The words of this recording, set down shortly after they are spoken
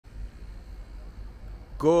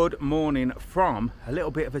Good morning from a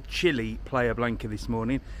little bit of a chilly Playa Blanca this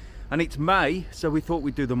morning, and it's May, so we thought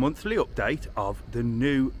we'd do the monthly update of the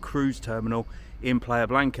new cruise terminal in Playa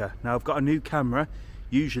Blanca. Now I've got a new camera.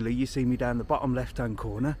 Usually you see me down the bottom left hand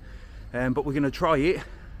corner, but we're going to try it,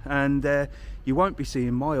 and you won't be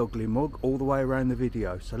seeing my ugly mug all the way around the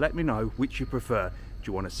video, so let me know which you prefer.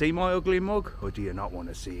 Do you want to see my ugly mug or do you not want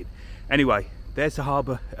to see it? Anyway, there's the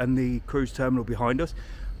harbour and the cruise terminal behind us.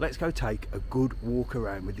 Let's go take a good walk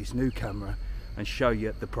around with this new camera and show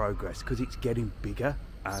you the progress, because it's getting bigger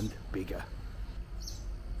and bigger.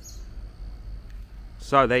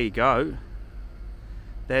 So there you go.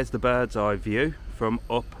 There's the bird's eye view from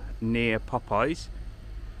up near Popeyes.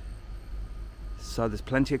 So there's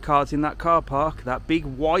plenty of cars in that car park. That big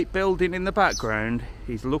white building in the background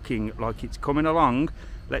is looking like it's coming along.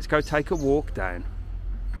 Let's go take a walk down.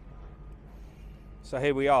 So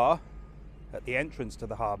here we are at the entrance to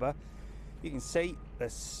the harbour. You can see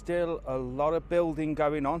there's still a lot of building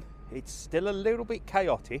going on. It's still a little bit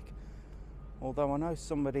chaotic, although I know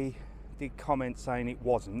somebody did comment saying it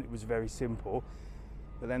wasn't. It was very simple.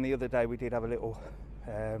 But then the other day we did have a little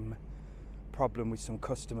problem with some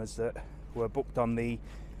customers that were booked on the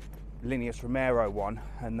Linnaeus Romero one,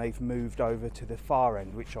 and they've moved over to the far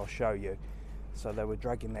end, which I'll show you. So they were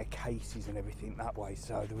dragging their cases and everything that way,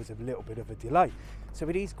 so there was a little bit of a delay. So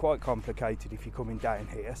it is quite complicated if you're coming down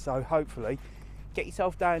here, so hopefully get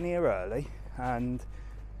yourself down here early and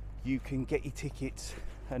you can get your tickets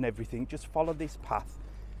and everything. Just follow this path.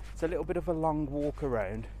 It's a little bit of a long walk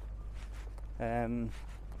around,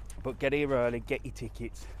 but get here early, get your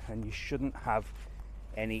tickets, and you shouldn't have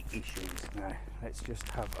any issues. Now let's just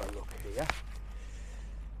have a look here.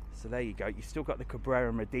 So there you go, you've still got the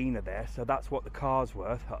Cabrera Medina there, so that's what the car's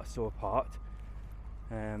worth that I saw parked,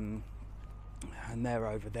 and they're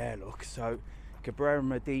over there, look. So Cabrera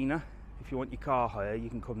Medina, if you want your car hire,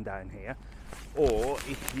 you can come down here, or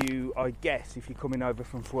if you, I guess if you're coming over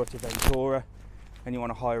from Fuerteventura and you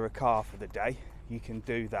want to hire a car for the day, you can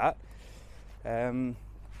do that,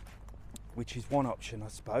 which is one option, I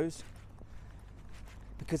suppose,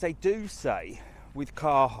 because they do say with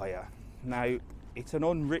car hire, now it's an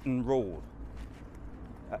unwritten rule.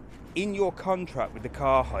 In your contract with the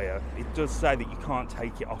car hire, it does say that you can't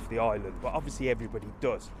take it off the island, but obviously everybody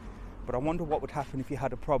does. But I wonder what would happen if you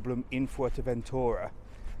had a problem in Fuerteventura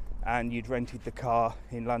and you'd rented the car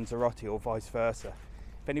in Lanzarote, or vice versa.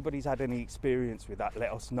 If anybody's had any experience with that,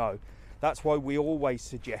 let us know. That's why we always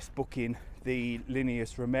suggest booking the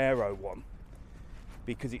Linnaeus Romero one,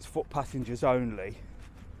 because it's foot passengers only.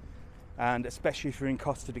 And especially if you're in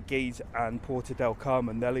Costa de Guiz and Porto del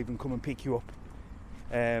Carmen, they'll even come and pick you up.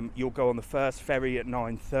 You'll go on the first ferry at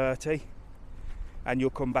 9:30 and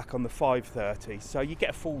you'll come back on the 5:30. So you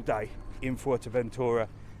get a full day in Fuerteventura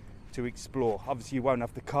to explore. Obviously you won't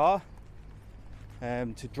have the car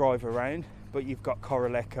to drive around, but you've got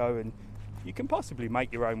Coralejo, and you can possibly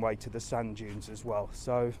make your own way to the sand dunes as well.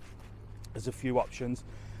 So there's a few options.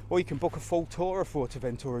 Or you can book a full tour of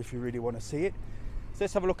Fuerteventura if you really want to see it. So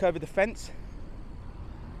let's have a look over the fence.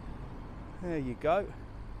 There you go.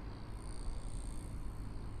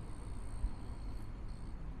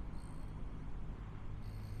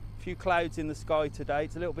 A few clouds in the sky today.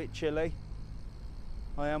 It's a little bit chilly.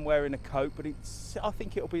 I am wearing a coat, but I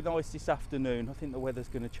think it'll be nice this afternoon. I think the weather's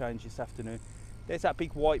going to change this afternoon. There's that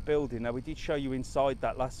big white building. Now we did show you inside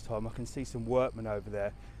that last time. I can see some workmen over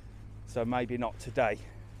there. So maybe not today,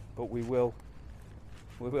 but we will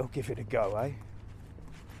give it a go, eh?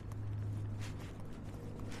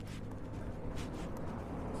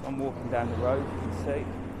 I'm walking down the road, you can see.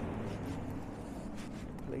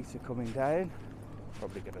 Police are coming down.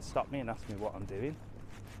 Probably going to stop me and ask me what I'm doing.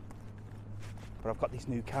 But I've got this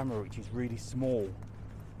new camera which is really small.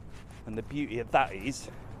 And the beauty of that is,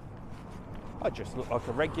 I just look like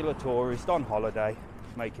a regular tourist on holiday,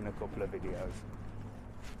 making a couple of videos.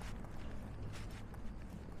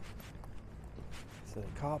 So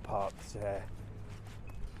the car park's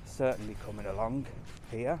certainly coming along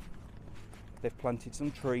here. They've planted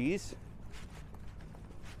some trees,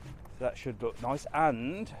 so that should look nice,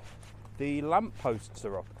 and the lamp posts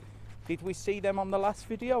are up. Did we see them on the last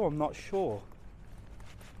video? I'm not sure.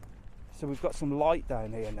 So we've got some light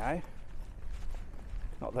down here now.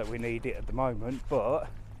 Not that we need it at the moment, but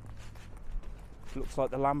it looks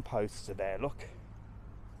like the lamp posts are there, look.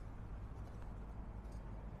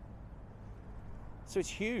 So it's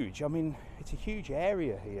huge. I mean, it's a huge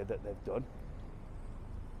area here that they've done.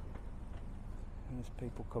 There's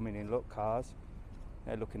people coming in, look, cars.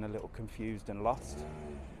 They're looking a little confused and lost.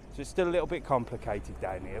 So it's still a little bit complicated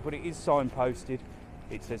down here, but it is signposted.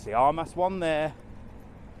 It says the Armas one there,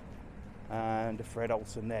 and around the Fred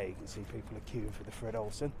Olsen there. You can see people are queuing for the Fred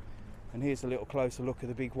Olsen. And here's a little closer look at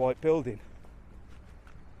the big white building.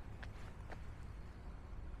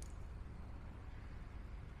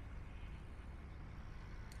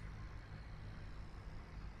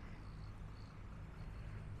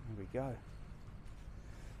 There we go.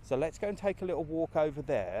 So let's go and take a little walk over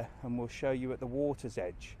there, and we'll show you at the water's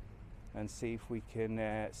edge and see if we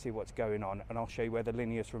can see what's going on, and I'll show you where the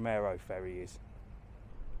Linnaeus Romero ferry is.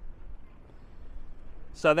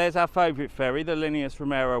 So there's our favourite ferry, the Linnaeus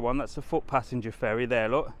Romero one. That's the foot passenger ferry there,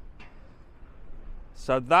 look.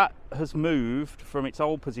 So that has moved from its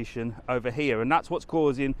old position over here, and that's what's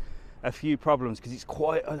causing a few problems, because it's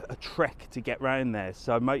quite a trek to get round there.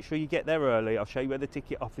 So make sure you get there early. I'll show you where the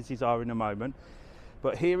ticket offices are in a moment.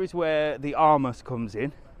 But here is where the Armas comes in.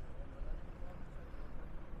 You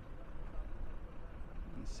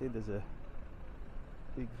can see there's a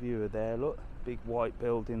big view of there, look, big white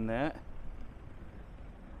building there.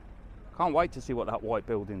 Can't wait to see what that white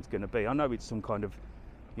building's going to be. I know it's some kind of,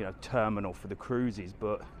 you know, terminal for the cruises,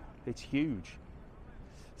 but it's huge.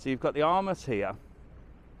 So you've got the Armas here.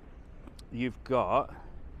 You've got,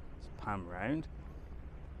 let's pan round.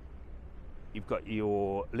 You've got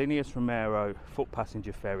your Linnaeus Romero foot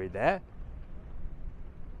passenger ferry there.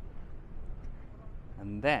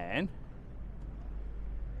 And then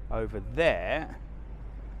over there,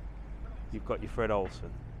 you've got your Fred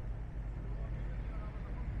Olsen.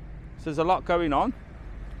 So there's a lot going on.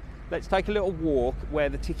 Let's take a little walk where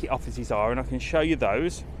the ticket offices are, and I can show you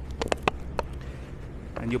those.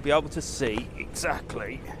 And you'll be able to see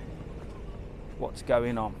exactly what's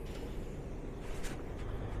going on.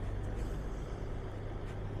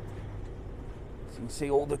 So you can see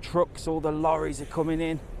all the trucks, all the lorries are coming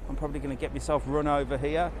in. I'm probably going to get myself run over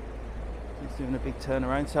here. It's doing a big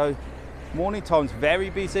turnaround. So morning time's very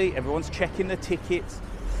busy. Everyone's checking the tickets.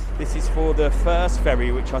 This is for the first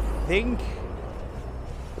ferry, which I think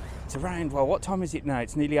it's around, well, what time is it now?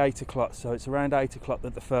 It's nearly 8 o'clock, so it's around 8 o'clock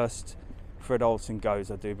that the first Fred Olsen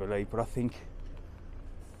goes, I do believe. But I think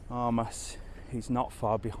Armas is not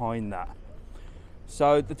far behind that.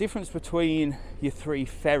 So the difference between your three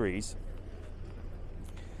ferries,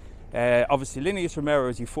 obviously Linnaeus Romero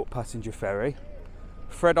is your foot passenger ferry.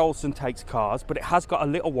 Fred Olsen takes cars, but it has got a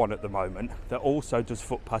little one at the moment that also does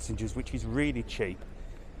foot passengers, which is really cheap.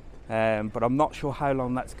 But I'm not sure how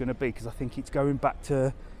long that's going to be, because I think it's going back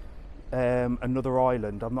to another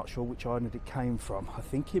island. I'm not sure which island it came from. I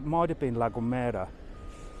think it might have been La Gomera.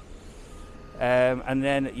 And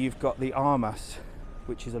then you've got the Armas,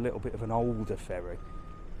 which is a little bit of an older ferry.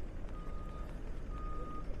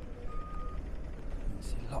 You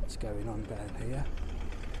see lots going on down here.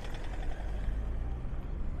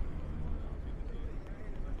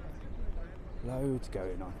 Loads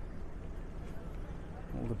going on.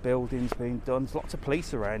 All the buildings being done. There's lots of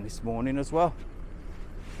police around this morning as well.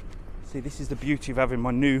 See, this is the beauty of having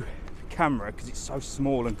my new camera, because it's so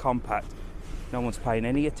small and compact. No one's paying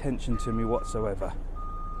any attention to me whatsoever.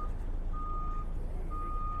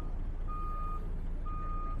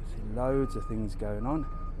 See loads of things going on.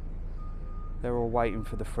 They're all waiting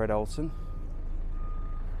for the Fred Olsen.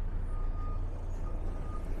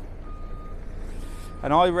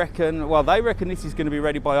 And I reckon, well, they reckon this is going to be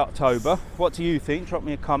ready by October. What do you think? Drop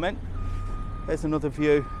me a comment. There's another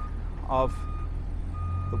view of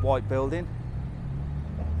the white building.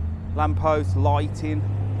 Lampposts, lighting,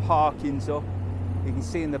 parking's up. You can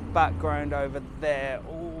see in the background over there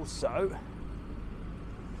also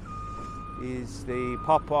is the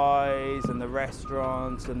Popeyes and the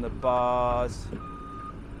restaurants and the bars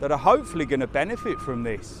that are hopefully going to benefit from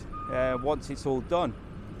this once it's all done.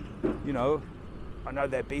 You know, I know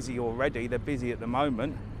they're busy already. They're busy at the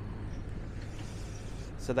moment.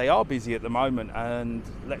 So they are busy at the moment, and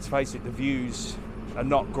let's face it, the views are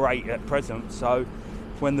not great at present. So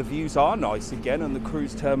when the views are nice again and the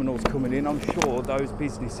cruise terminals coming in, I'm sure those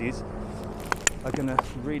businesses are going to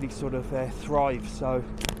really sort of thrive. So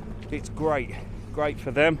it's great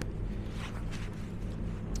for them.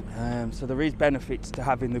 So there is benefits to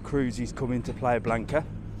having the cruises come into Playa Blanca.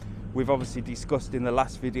 We've obviously discussed in the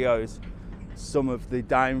last videos some of the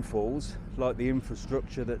downfalls, like the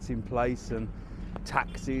infrastructure that's in place and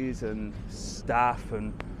taxis and staff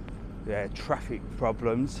and traffic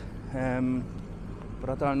problems. But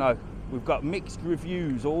I don't know. We've got mixed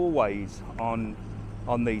reviews always on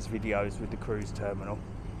these videos with the cruise terminal.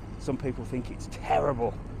 Some people think it's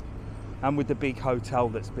terrible, and with the big hotel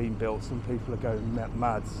that's been built, some people are going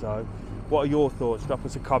mad. So what are your thoughts? Drop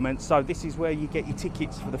us a comment. So this is where you get your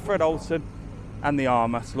tickets for the Fred Olsen and the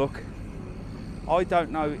Armas. Look, I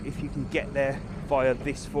don't know if you can get there via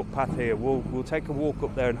this footpath here. We'll take a walk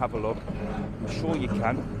up there and have a look. I'm sure you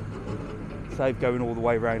can. Save going all the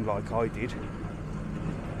way around like I did.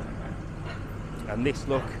 And this,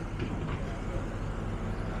 look,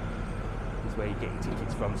 is where you get your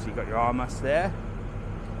tickets from. So you've got your Armas there,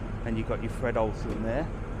 and you've got your Fred Olsen there.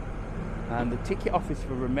 And the ticket office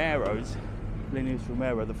for Romero's, Líneas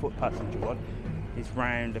Romero, the foot passenger one, is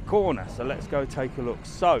round the corner. So let's go take a look.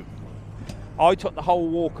 So I took the whole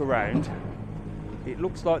walk around. It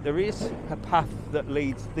looks like there is a path that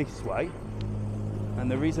leads this way,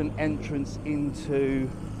 and there is an entrance into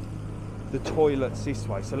the toilets this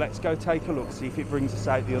way. So let's go take a look, see if it brings us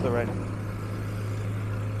out the other end.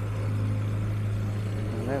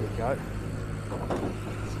 And there we go.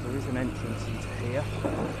 So there is an entrance into here.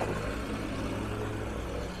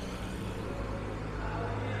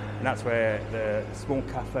 And that's where the small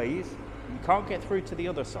cafe is. You can't get through to the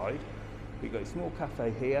other side. You've got a small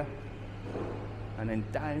cafe here, and then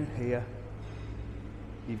down here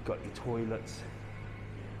you've got your toilets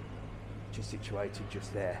just situated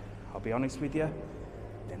just there. I'll be honest with you,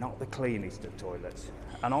 they're not the cleanest of toilets,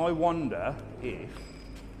 and I wonder if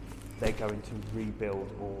they're going to rebuild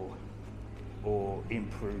or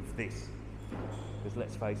improve this, because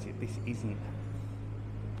let's face it, this isn't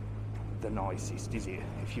the nicest, is it?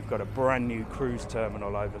 If you've got a brand new cruise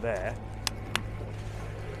terminal over there,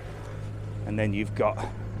 and then you've got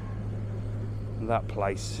that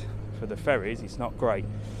place for the ferries, it's not great.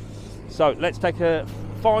 So let's take a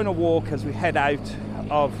final walk as we head out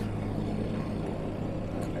of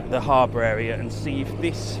the harbour area and see if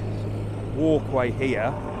this walkway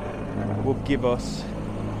here will give us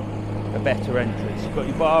a better entrance. You've got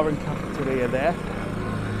your bar and cafeteria there.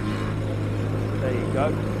 There you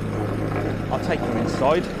go. I'll take you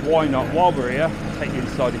inside. Why not? While we're here, I'll take you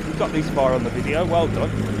inside. If you've got this far on the video, well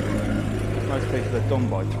done. Most people are done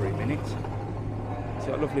by 3 minutes. So you've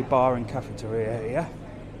got a lovely bar and cafeteria here.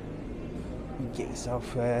 You can get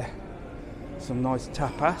yourself some nice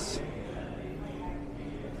tapas.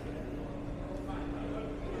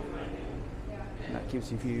 And that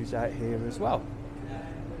gives you views out here as well.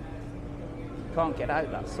 Can't get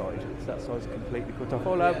out that side, because that side's completely cut off.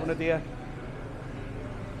 All out, one of the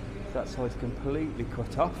that side's completely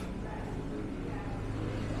cut off.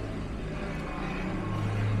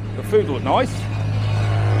 The food looked nice.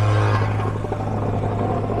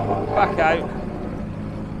 Back out.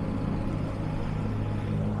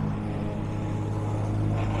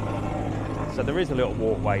 So there is a little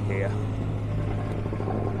walkway here,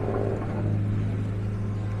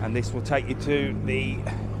 and this will take you to the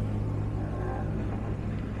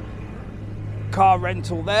car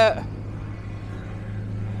rental there.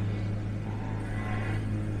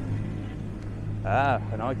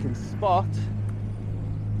 And I can spot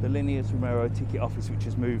the Líneas Romero ticket office, which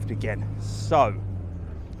has moved again. So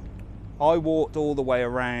I walked all the way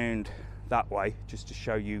around that way just to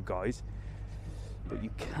show you guys, but you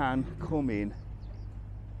can come in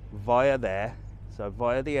via there. So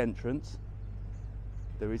via the entrance,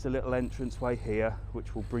 there is a little entranceway here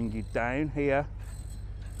which will bring you down here.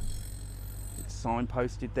 It's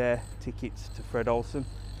signposted there, tickets to Fred Olsen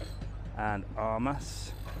and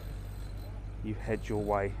Armas. You head your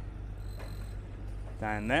way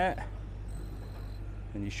down there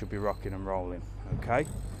and you should be rocking and rolling, okay?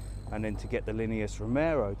 And then to get the Líneas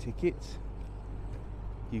Romero tickets,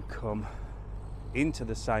 you come into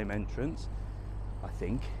the same entrance, I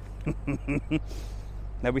think.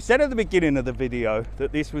 Now, we said at the beginning of the video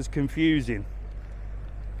that this was confusing.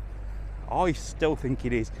 I still think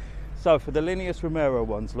it is. So for the Líneas Romero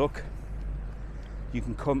ones, look, you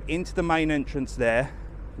can come into the main entrance there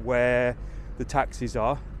where the taxis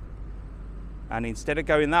are, and instead of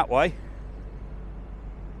going that way,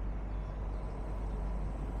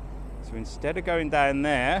 so instead of going down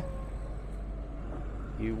there,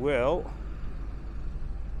 you will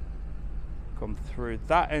come through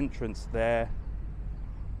that entrance there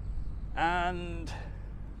and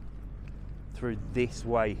through this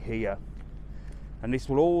way here, and this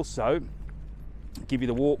will also give you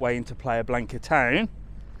the walkway into Playa Blanca town,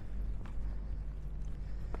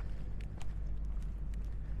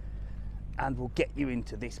 and will get you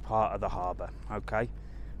into this part of the harbour, okay?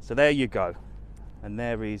 So there you go, and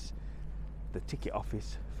there is the ticket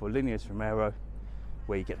office for Líneas Romero,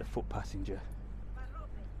 where you get the foot passenger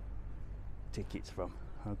tickets from,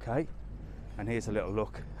 okay? And here's a little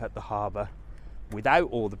look at the harbour without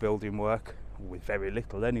all the building work, with very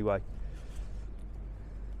little anyway.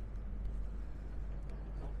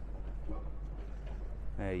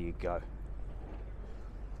 There you go.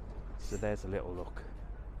 So there's a little look.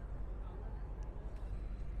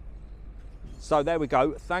 So there we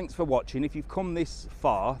go. Thanks for watching. If you've come this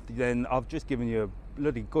far, then I've just given you a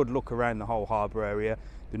bloody good look around the whole harbour area,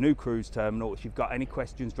 the new cruise terminal. If you've got any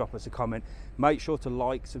questions, drop us a comment. Make sure to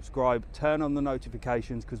like, subscribe, turn on the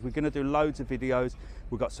notifications, because we're going to do loads of videos.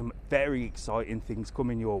 We've got some very exciting things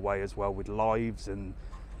coming your way as well, with lives and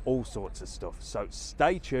all sorts of stuff. So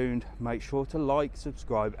stay tuned, make sure to like,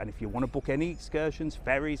 subscribe, and if you want to book any excursions,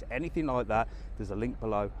 ferries, anything like that, there's a link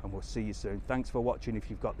below, and we'll see you soon. Thanks for watching.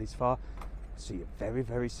 If you've got this far, see you very,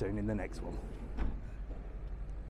 very soon in the next one.